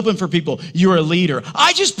hold it open for people. You're a leader.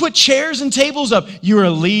 I just put chairs and tables up. You're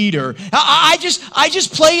a leader. I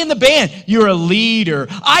just play in the band. You're a leader.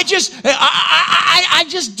 I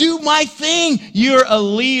just do my thing. You're a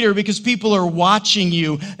leader because people are watching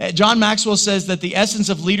you. John Maxwell says that the essence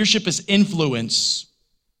of leadership is influence.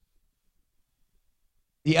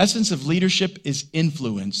 The essence of leadership is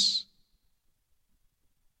influence.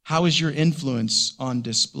 How is your influence on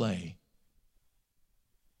display?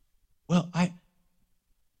 Well, I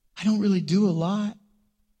don't really do a lot.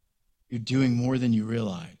 You're doing more than you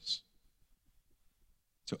realize.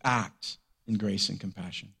 So act in grace and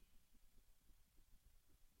compassion.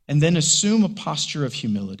 And then assume a posture of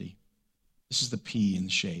humility. This is the P in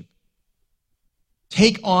the shape.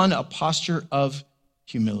 Take on a posture of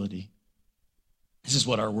humility. This is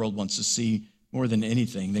what our world wants to see more than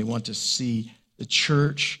anything. They want to see the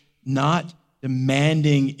church not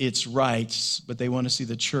demanding its rights, but they want to see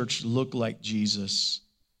the church look like Jesus.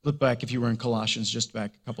 Look back, if you were in Colossians, just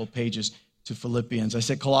back a couple of pages to Philippians. I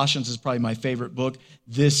said Colossians is probably my favorite book.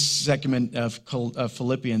 This segment of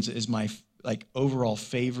Philippians is my overall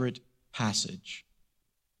favorite passage.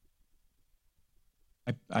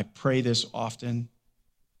 I pray this often.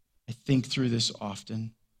 I think through this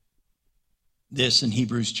often. This in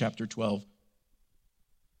Hebrews chapter 12.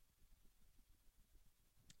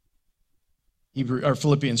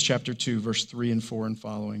 Philippians chapter 2, verse 3 and 4 and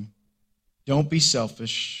following. Don't be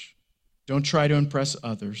selfish. Don't try to impress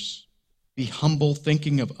others. Be humble,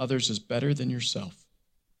 thinking of others as better than yourself.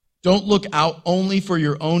 Don't look out only for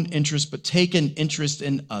your own interest, but take an interest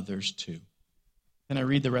in others too. Can I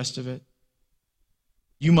read the rest of it?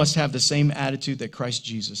 You must have the same attitude that Christ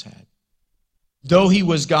Jesus had. Though he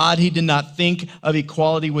was God, he did not think of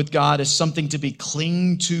equality with God as something to be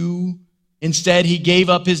clinging to. Instead, he gave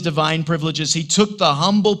up his divine privileges. He took the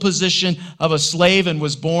humble position of a slave and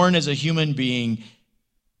was born as a human being.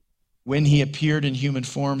 When he appeared in human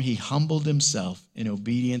form, he humbled himself in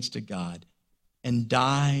obedience to God and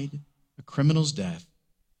died a criminal's death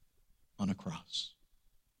on a cross.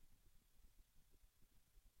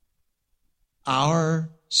 Our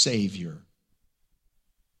Savior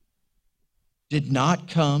did not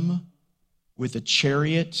come with a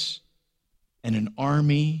chariot and an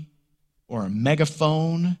army or a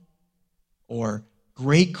megaphone or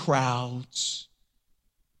great crowds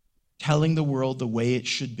telling the world the way it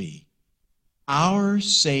should be. Our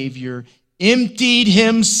Savior emptied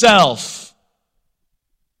himself.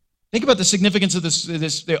 Think about the significance of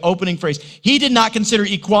the opening phrase. He did not consider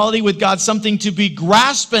equality with God something to be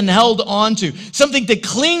grasped and held onto, something to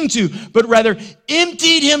cling to, but rather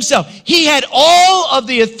emptied himself. He had all of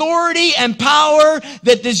the authority and power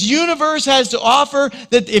that this universe has to offer,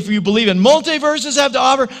 that if you believe in multiverses have to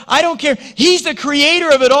offer. I don't care. He's the creator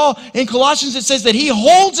of it all. In Colossians it says that he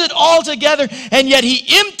holds it all together, and yet he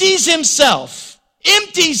empties himself,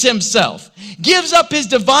 gives up his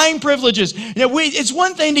divine privileges. It's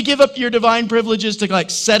one thing to give up your divine privileges to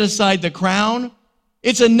set aside the crown.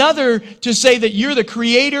 It's another to say that you're the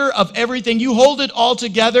creator of everything. You hold it all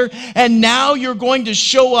together, and now you're going to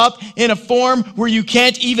show up in a form where you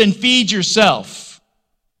can't even feed yourself.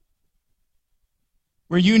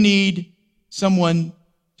 Where you need someone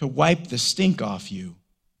to wipe the stink off you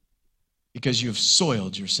because you've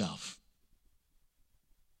soiled yourself.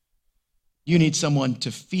 You need someone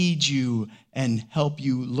to feed you and help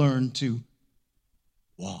you learn to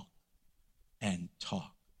walk and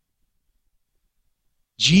talk.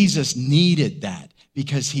 Jesus needed that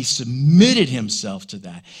because he submitted himself to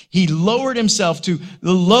that. He lowered himself to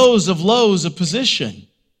the lows of position.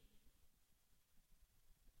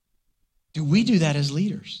 Do we do that as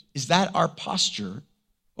leaders? Is that our posture?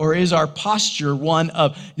 Or is our posture one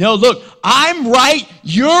of, no, look, I'm right,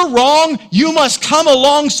 you're wrong, you must come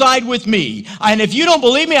alongside with me. And if you don't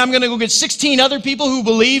believe me, I'm going to go get 16 other people who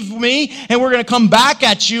believe me, and we're going to come back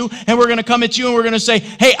at you, and we're going to come at you, and we're going to say,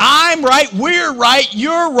 hey, I'm right, we're right,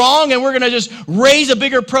 you're wrong, and we're going to just raise a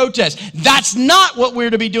bigger protest. That's not what we're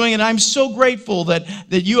to be doing, and I'm so grateful that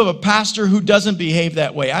you have a pastor who doesn't behave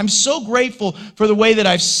that way. I'm so grateful for the way that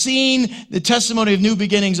I've seen the testimony of New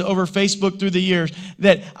Beginnings over Facebook through the years,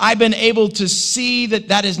 that I've been able to see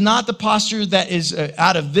that is not the posture that is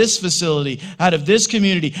out of this facility, out of this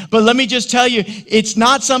community. But let me just tell you, it's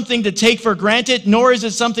not something to take for granted, nor is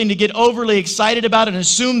it something to get overly excited about and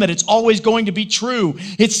assume that it's always going to be true.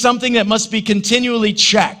 It's something that must be continually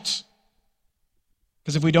checked.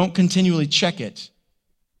 Because if we don't continually check it,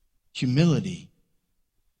 humility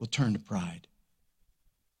will turn to pride.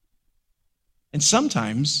 And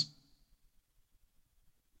sometimes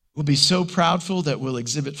we'll be so proudful that we'll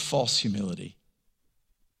exhibit false humility.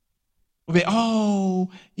 We'll be,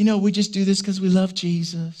 we just do this because we love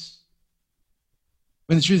Jesus.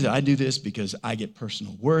 When the truth is, I do this because I get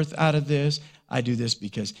personal worth out of this. I do this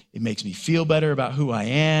because it makes me feel better about who I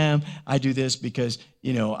am. I do this because,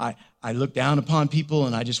 I look down upon people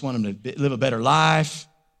and I just want them to live a better life.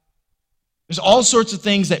 There's all sorts of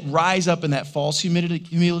things that rise up in that false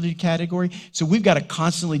humility category. So we've got to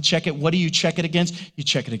constantly check it. What do you check it against? You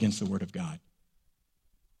check it against the Word of God.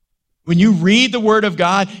 When you read the Word of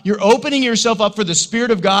God, you're opening yourself up for the Spirit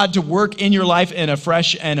of God to work in your life in a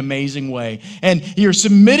fresh and amazing way. And you're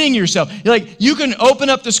submitting yourself. You can open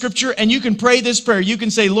up the Scripture and you can pray this prayer. You can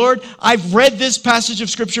say, Lord, I've read this passage of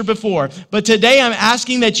Scripture before, but today I'm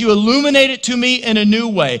asking that you illuminate it to me in a new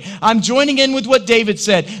way. I'm joining in with what David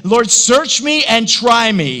said. Lord, search me and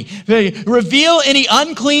try me. Reveal any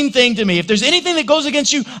unclean thing to me. If there's anything that goes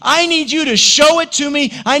against you, I need you to show it to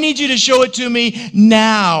me. I need you to show it to me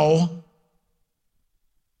now.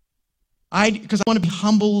 Because I want to be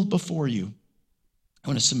humble before you. I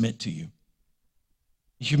want to submit to you.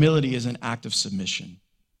 Humility is an act of submission.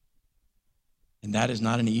 And that is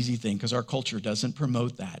not an easy thing because our culture doesn't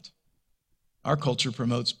promote that. Our culture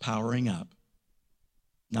promotes powering up,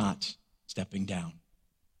 not stepping down.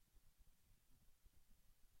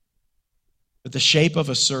 But the shape of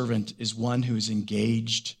a servant is one who is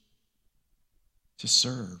engaged to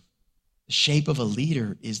serve. The shape of a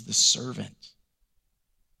leader is the servant.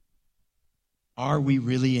 Are we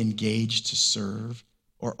really engaged to serve,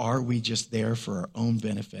 or are we just there for our own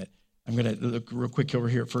benefit? I'm going to look real quick over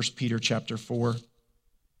here at 1 Peter chapter 4,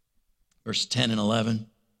 verse 10 and 11.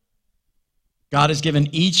 God has given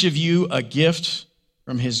each of you a gift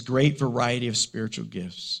from his great variety of spiritual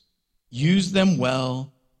gifts. Use them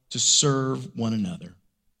well to serve one another.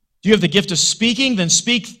 Do you have the gift of speaking? Then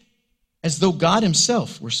speak as though God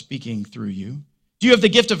himself were speaking through you. Do you have the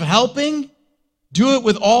gift of helping? Do it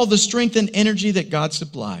with all the strength and energy that God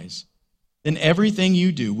supplies. Then everything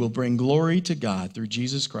you do will bring glory to God through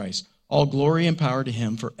Jesus Christ. All glory and power to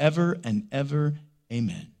him forever and ever.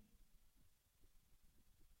 Amen.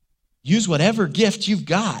 Use whatever gift you've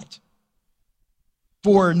got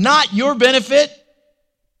for not your benefit,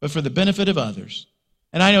 but for the benefit of others.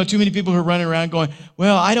 And I know too many people who are running around going,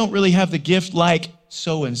 well, I don't really have the gift like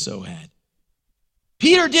so-and-so had.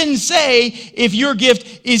 Peter didn't say if your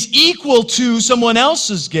gift is equal to someone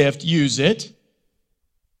else's gift, use it.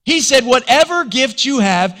 He said whatever gift you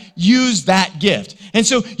have, use that gift. And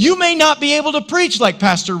so you may not be able to preach like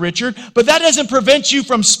Pastor Richard, but that doesn't prevent you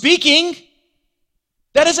from speaking.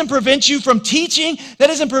 That doesn't prevent you from teaching. That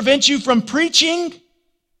doesn't prevent you from preaching.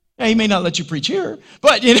 Now, he may not let you preach here,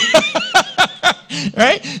 but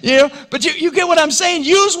right? But you get what I'm saying.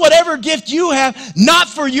 Use whatever gift you have, not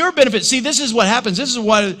for your benefit. See, this is what happens. This is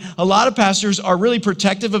why a lot of pastors are really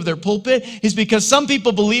protective of their pulpit, is because some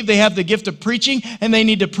people believe they have the gift of preaching and they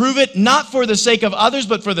need to prove it, not for the sake of others,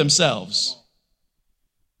 but for themselves.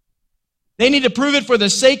 They need to prove it for the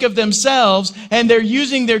sake of themselves, and they're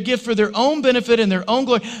using their gift for their own benefit and their own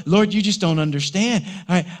glory. Lord, you just don't understand.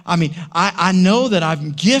 I know that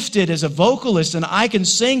I'm gifted as a vocalist and I can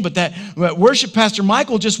sing, but that worship pastor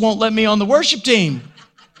Michael just won't let me on the worship team.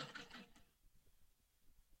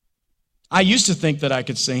 I used to think that I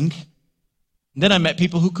could sing. Then I met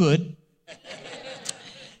people who could.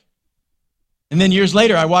 And then years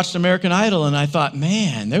later, I watched American Idol, and I thought,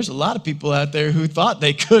 man, there's a lot of people out there who thought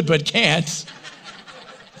they could but can't.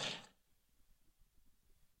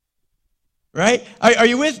 Right? Are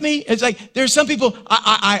you with me? It's like there's some people.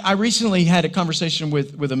 I recently had a conversation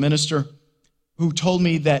with a minister who told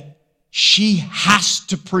me that she has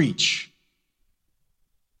to preach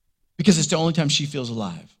because it's the only time she feels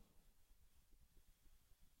alive.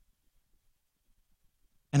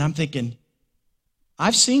 And I'm thinking,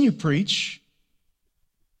 I've seen you preach,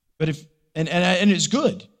 but and it's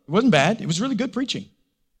good. It wasn't bad. It was really good preaching.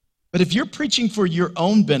 But if you're preaching for your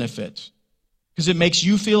own benefit because it makes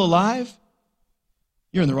you feel alive,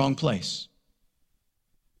 you're in the wrong place.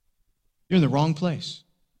 You're in the wrong place.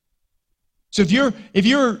 So if you're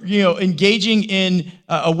engaging in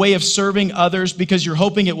a way of serving others because you're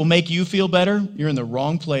hoping it will make you feel better, you're in the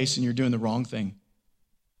wrong place and you're doing the wrong thing.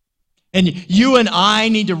 And you and I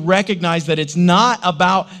need to recognize that it's not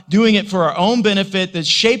about doing it for our own benefit. The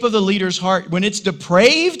shape of the leader's heart, when it's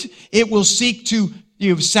depraved, it will seek to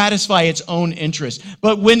satisfy its own interest.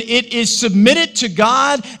 But when it is submitted to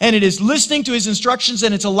God and it is listening to his instructions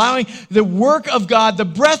and it's allowing the work of God, the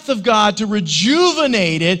breath of God to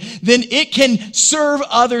rejuvenate it, then it can serve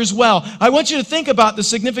others well. I want you to think about the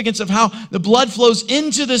significance of how the blood flows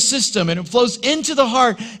into the system and it flows into the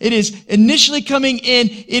heart. It is initially coming in,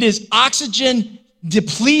 it is oxygen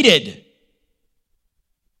depleted.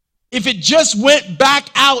 If it just went back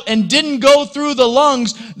out and didn't go through the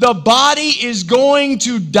lungs, the body is going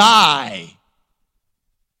to die.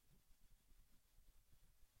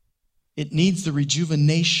 It needs the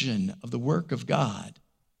rejuvenation of the work of God,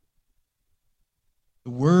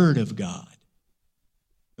 the Word of God,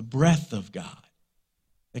 the breath of God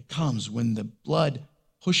that comes when the blood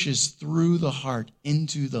pushes through the heart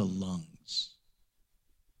into the lungs.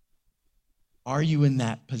 Are you in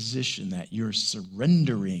that position that you're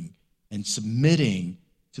surrendering and submitting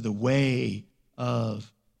to the way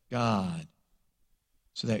of God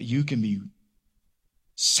so that you can be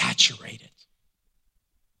saturated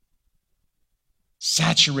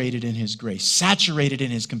in his grace, saturated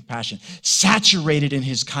in his compassion, saturated in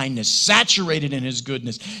his kindness, saturated in his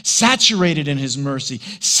goodness, saturated in his mercy,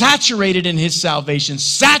 saturated in his salvation,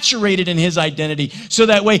 saturated in his identity, so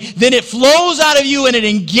that way then it flows out of you and it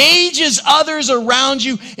engages others around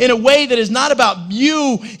you in a way that is not about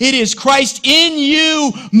you. It is Christ in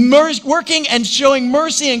you, working and showing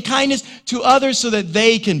mercy and kindness to others so that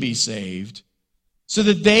they can be saved, so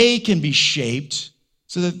that they can be shaped,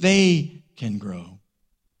 so that they can grow.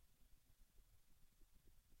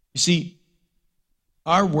 You see,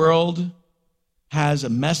 our world has a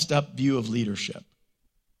messed up view of leadership,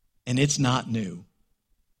 and it's not new.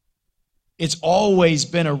 It's always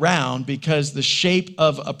been around because the shape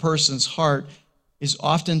of a person's heart is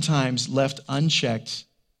oftentimes left unchecked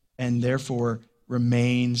and therefore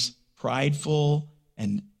remains prideful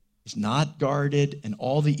and is not guarded, and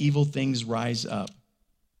all the evil things rise up.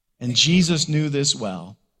 And Jesus knew this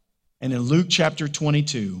well. And in Luke chapter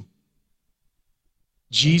 22,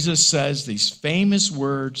 Jesus says these famous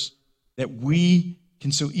words that we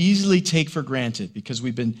can so easily take for granted because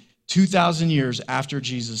we've been 2,000 years after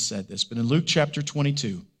Jesus said this. But in Luke chapter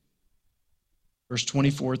 22, verse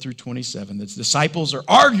 24 through 27, the disciples are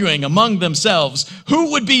arguing among themselves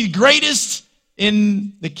who would be greatest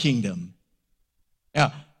in the kingdom.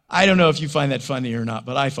 Now, I don't know if you find that funny or not,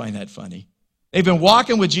 but I find that funny. They've been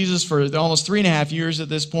walking with Jesus for almost 3.5 years at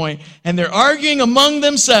this point, and they're arguing among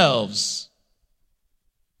themselves.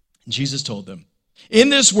 And Jesus told them, "In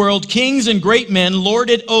this world, kings and great men lord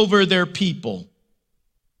it over their people.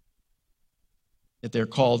 Yet they're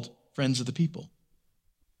called friends of the people.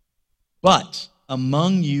 But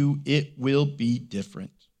among you, it will be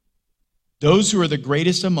different. Those who are the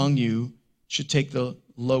greatest among you should take the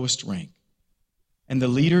lowest rank, and the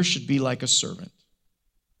leader should be like a servant.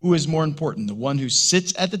 Who is more important, the one who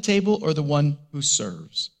sits at the table or the one who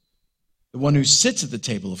serves? The one who sits at the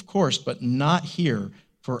table, of course, but not here,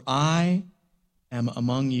 for I am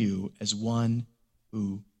among you as one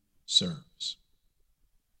who serves."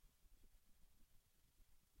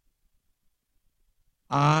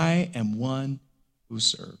 I am one who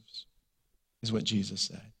serves, is what Jesus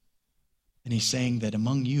said. And he's saying that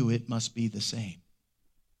among you, it must be the same.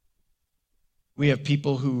 We have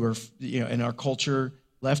people who are, in our culture,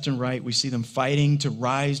 left and right, we see them fighting to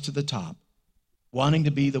rise to the top, wanting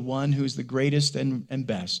to be the one who's the greatest and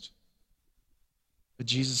best. But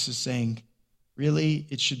Jesus is saying, really,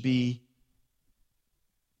 it should be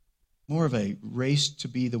more of a race to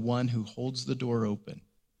be the one who holds the door open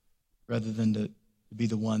rather than to be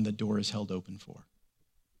the one the door is held open for.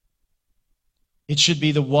 It should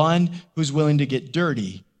be the one who's willing to get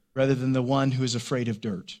dirty rather than the one who is afraid of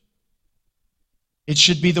dirt. It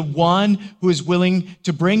should be the one who is willing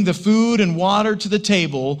to bring the food and water to the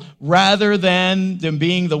table rather than them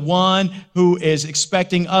being the one who is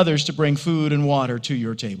expecting others to bring food and water to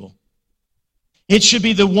your table. It should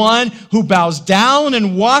be the one who bows down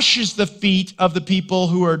and washes the feet of the people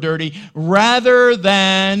who are dirty rather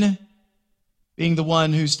than being the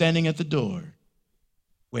one who's standing at the door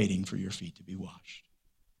waiting for your feet to be washed.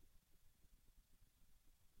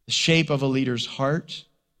 The shape of a leader's heart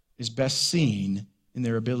is best seen in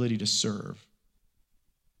their ability to serve.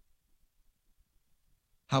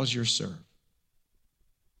 How's your serve?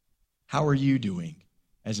 How are you doing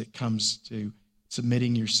as it comes to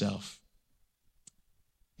submitting yourself?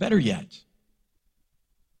 Better yet,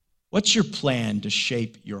 what's your plan to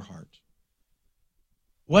shape your heart?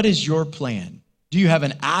 What is your plan? Do you have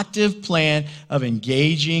an active plan of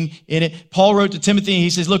engaging in it? Paul wrote to Timothy, and he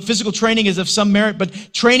says, look, physical training is of some merit, but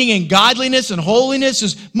training in godliness and holiness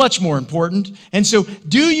is much more important. And so,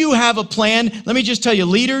 do you have a plan? Let me just tell you,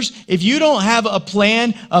 leaders, if you don't have a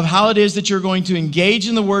plan of how it is that you're going to engage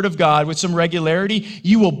in the Word of God with some regularity,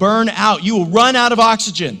 you will burn out. You will run out of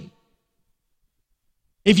oxygen.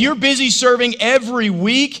 If you're busy serving every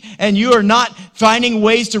week and you are not finding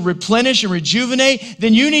ways to replenish and rejuvenate,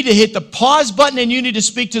 then you need to hit the pause button and you need to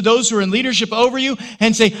speak to those who are in leadership over you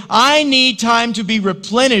and say, I need time to be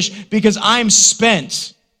replenished because I'm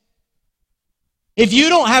spent. If you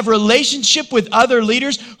don't have relationship with other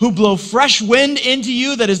leaders who blow fresh wind into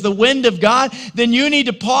you, that is the wind of God, then you need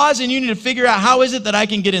to pause and you need to figure out how is it that I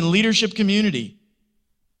can get in leadership community.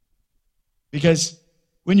 Because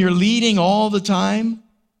when you're leading all the time,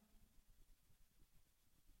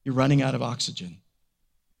 you're running out of oxygen.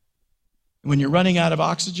 And when you're running out of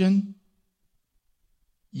oxygen,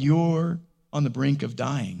 you're on the brink of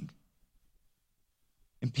dying.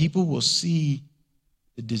 And people will see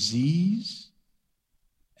the disease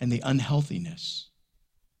and the unhealthiness,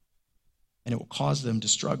 and it will cause them to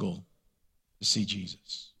struggle to see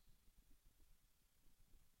Jesus.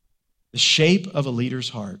 The shape of a leader's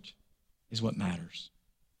heart is what matters.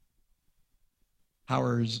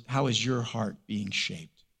 How is your heart being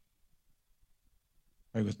shaped?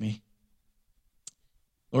 Pray with me.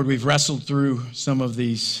 Lord, we've wrestled through some of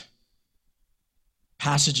these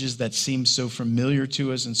passages that seem so familiar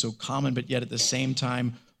to us and so common, but yet at the same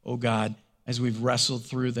time, oh God, as we've wrestled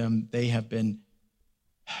through them, they have been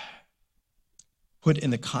put in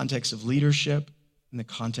the context of leadership, in the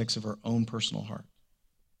context of our own personal heart.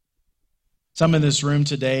 Some in this room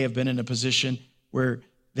today have been in a position where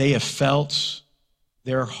they have felt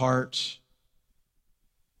their heart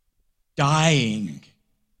dying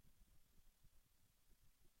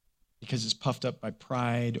because it's puffed up by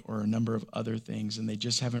pride or a number of other things, and they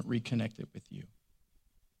just haven't reconnected with you.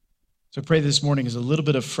 So I pray this morning is a little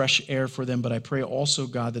bit of fresh air for them, but I pray also,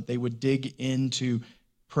 God, that they would dig into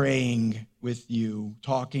praying with you,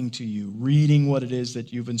 talking to you, reading what it is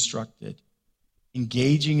that you've instructed,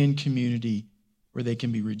 engaging in community where they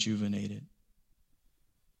can be rejuvenated.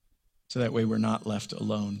 So that way we're not left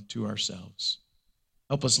alone to ourselves.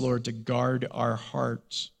 Help us, Lord, to guard our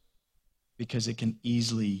hearts because it can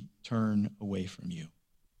easily turn away from you.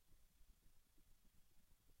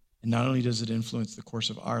 And not only does it influence the course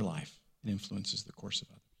of our life, it influences the course of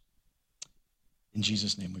others. In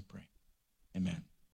Jesus' name we pray. Amen.